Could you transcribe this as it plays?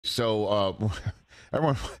So,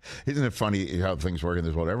 everyone, isn't it funny how things work in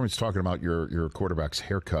this world? Everyone's talking about your quarterback's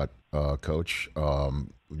haircut, Coach.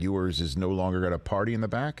 Ewers is no longer got a party in the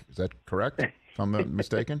back. Is that correct? If I'm not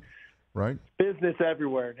mistaken, right? Business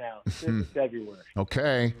everywhere now. Business everywhere.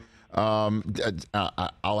 Okay.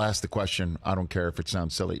 I'll ask the question. I don't care if it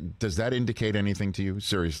sounds silly. Does that indicate anything to you?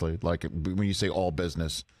 Seriously, like when you say all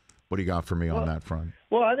business, what do you got for me on that front?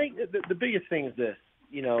 Well, I think the biggest thing is this.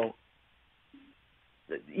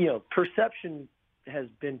 Perception has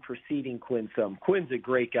been preceding Quinn some. Quinn's a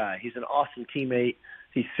great guy. He's an awesome teammate.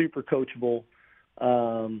 He's super coachable.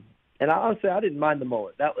 And honestly, I didn't mind the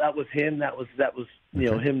mullet. That was him. That was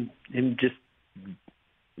him just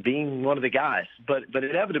being one of the guys. But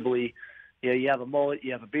inevitably, you have a mullet,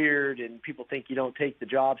 you have a beard, and people think you don't take the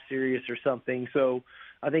job serious or something. So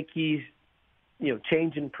I think he's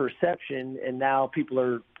changing perception, and now people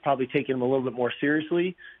are probably taking him a little bit more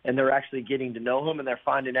seriously, and they're actually getting to know him, and they're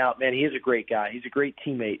finding out, man, he is a great guy. He's a great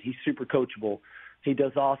teammate. He's super coachable. He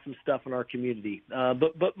does awesome stuff in our community.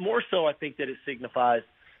 But more so, I think that it signifies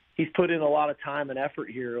he's put in a lot of time and effort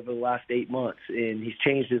here over the last 8 months, and he's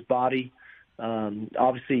changed his body.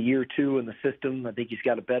 Obviously, year 2 in the system, I think he's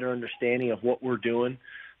got a better understanding of what we're doing.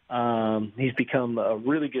 He's become a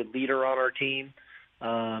really good leader on our team.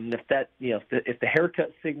 If the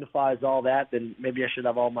haircut signifies all that, then maybe I should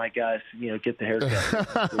have all my guys, get the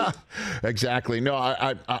haircut. Exactly. No,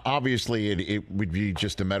 I obviously it would be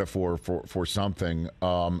just a metaphor for something.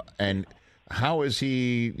 And how is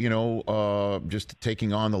he, just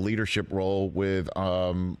taking on the leadership role with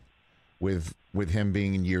him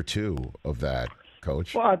being in year 2 of that,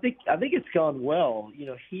 Coach? Well, I think it's gone well.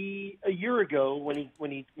 He a year ago when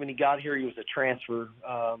he got here, he was a transfer.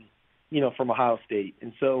 From Ohio State.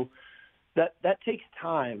 And so that takes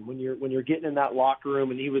time when you're getting in that locker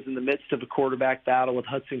room, and he was in the midst of a quarterback battle with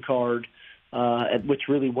Hudson Card, which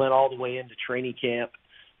really went all the way into training camp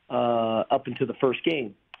up into the first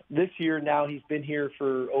game. This year, now he's been here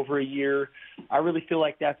for over a year. I really feel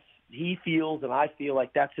like he feels, and I feel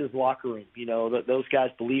like that's his locker room. Those guys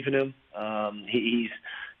believe in him. He's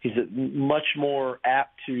much more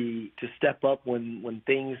apt to step up when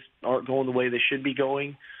things aren't going the way they should be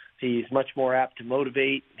going. He's much more apt to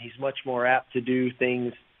motivate. He's much more apt to do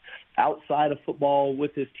things outside of football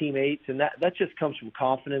with his teammates, and that just comes from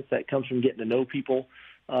confidence. That comes from getting to know people.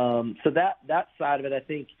 So that side of it, I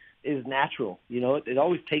think, is natural. It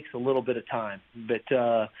always takes a little bit of time, but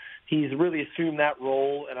he's really assumed that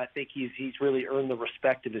role, and I think he's really earned the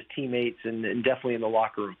respect of his teammates and definitely in the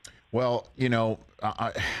locker room. Well,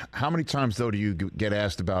 how many times though do you get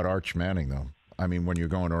asked about Arch Manning though? I mean, when you're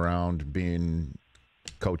going around being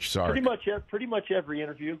Coach Sark. Pretty much every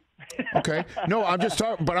interview. Okay. No, I'm just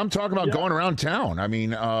talking, but I'm talking about going around town. I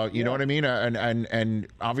mean, you know what I mean? And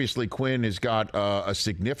obviously Quinn has got a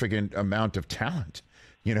significant amount of talent,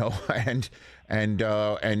 and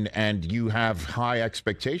you have high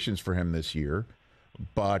expectations for him this year.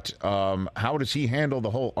 But how does he handle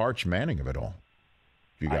the whole Arch Manning of it all?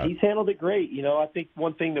 He's handled it great. I think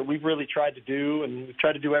one thing that we've really tried to do, and we've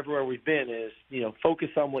tried to do everywhere we've been, is, focus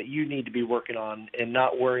on what you need to be working on and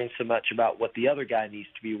not worrying so much about what the other guy needs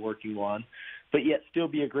to be working on, but yet still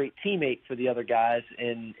be a great teammate for the other guys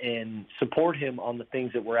and support him on the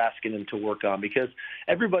things that we're asking him to work on, because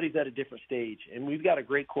everybody's at a different stage, and we've got a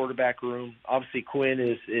great quarterback room. Obviously, Quinn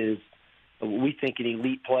is we think, an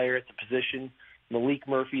elite player at the position. Malik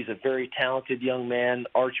Murphy's a very talented young man.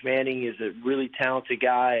 Arch Manning is a really talented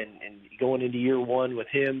guy, and going into year 1 with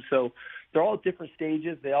him. So they're all at different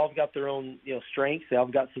stages. They all got their own strengths. They all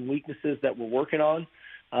got some weaknesses that we're working on.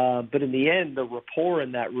 But in the end, the rapport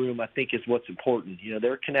in that room, I think, is what's important.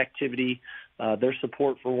 Their connectivity, their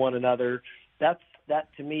support for one another. That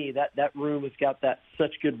to me, that room has got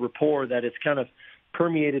such good rapport that it's kind of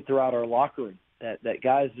permeated throughout our locker room. That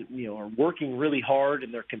guys, are working really hard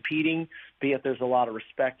and they're competing, but yet there's a lot of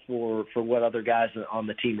respect for what other guys on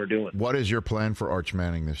the team are doing. What is your plan for Arch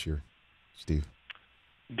Manning this year, Steve?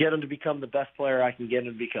 Get him to become the best player I can get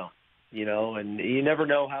him to become. And you never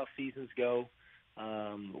know how seasons go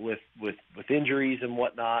with injuries and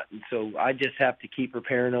whatnot. And so I just have to keep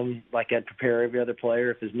preparing him like I'd prepare every other player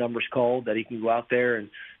if his number's called, that he can go out there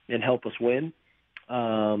and help us win.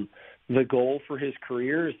 The goal for his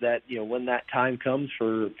career is that, when that time comes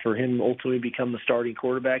for him ultimately become the starting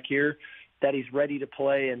quarterback here, that he's ready to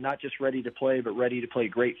play, and not just ready to play, but ready to play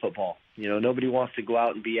great football. Nobody wants to go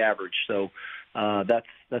out and be average. So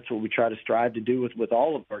that's what we try to strive to do with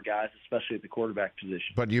all of our guys, especially at the quarterback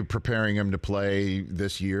position. But you're preparing him to play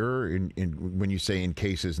this year when you say in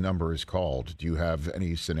case his number is called. Do you have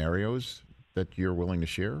any scenarios that you're willing to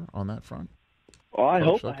share on that front? Well, I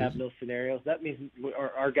hope I have no scenarios. That means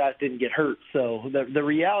our guys didn't get hurt. So the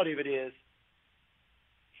reality of it is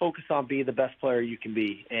focus on being the best player you can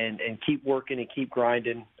be and keep working and keep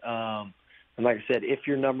grinding. And like I said, if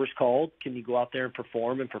your number's called, can you go out there and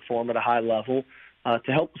perform at a high level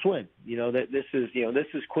to help us win? This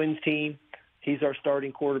is Quinn's team. He's our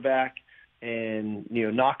starting quarterback. And,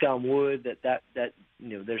 knock on wood that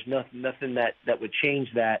there's nothing that would change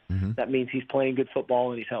that. Mm-hmm. That means he's playing good football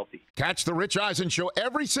and he's healthy. Catch the Rich Eisen Show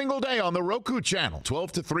every single day on the Roku channel,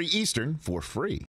 12 to 3 Eastern, for free.